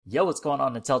Yo, what's going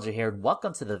on? Intelligent here, and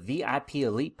welcome to the VIP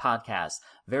Elite Podcast.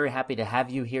 Very happy to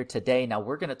have you here today. Now,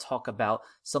 we're going to talk about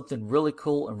something really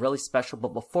cool and really special,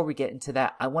 but before we get into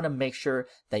that, I want to make sure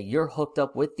that you're hooked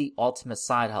up with the ultimate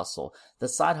side hustle. The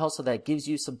side hustle that gives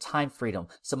you some time freedom,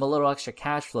 a little extra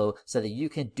cash flow so that you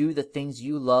can do the things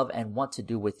you love and want to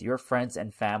do with your friends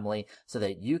and family so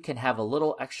that you can have a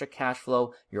little extra cash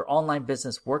flow, your online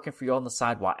business working for you on the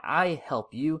side while I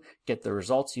help you get the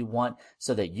results you want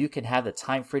so that you can have the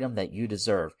time freedom that you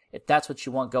deserve. If that's what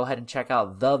you want, go ahead and check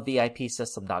out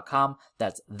thevipsystem.com.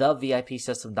 That's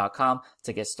thevipsystem.com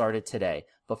to get started today.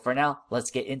 But for now,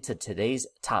 let's get into today's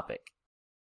topic.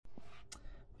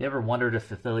 You ever wondered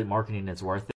if affiliate marketing is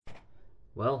worth it?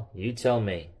 Well, you tell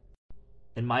me.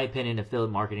 In my opinion,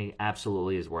 affiliate marketing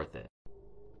absolutely is worth it.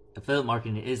 Affiliate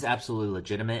marketing is absolutely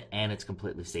legitimate and it's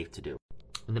completely safe to do.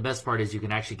 And the best part is you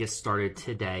can actually get started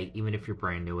today, even if you're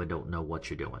brand new and don't know what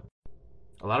you're doing.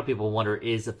 A lot of people wonder,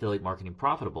 is affiliate marketing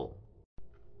profitable?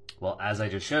 Well, as I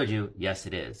just showed you, yes,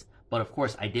 it is. But of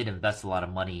course, I did invest a lot of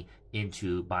money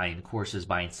into buying courses,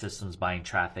 buying systems, buying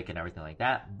traffic, and everything like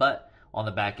that. But on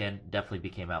the back end, definitely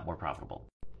became out more profitable.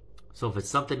 So if it's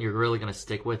something you're really going to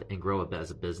stick with and grow it as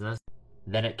a business,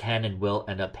 then it can and will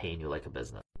end up paying you like a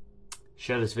business.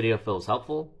 Share this video if it was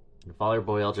helpful, and follow your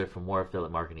boy LJ for more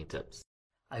affiliate marketing tips.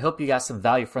 I hope you got some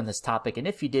value from this topic, and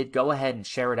if you did, go ahead and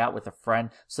share it out with a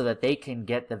friend so that they can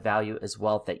get the value as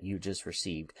well that you just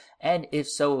received. And if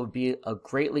so, it would be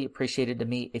greatly appreciated to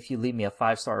me if you leave me a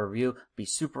 5-star review. Be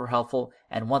super helpful.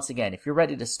 And once again, if you're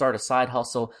ready to start a side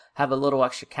hustle, have a little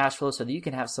extra cash flow so that you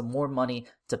can have some more money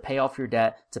to pay off your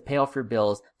debt, to pay off your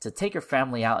bills, to take your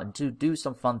family out and to do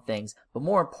some fun things, but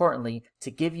more importantly, to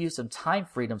give you some time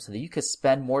freedom so that you can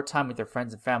spend more time with your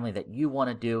friends and family that you want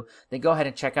to do, then go ahead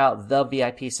and check out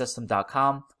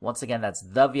thevipsystem.com. Once again, that's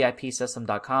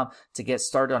thevipsystem.com to get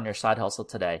started on your side hustle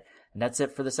today. And that's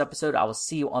it for this episode. I will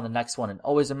see you on the next one. And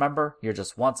always remember, you're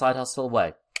just one side hustle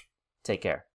away. Take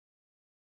care.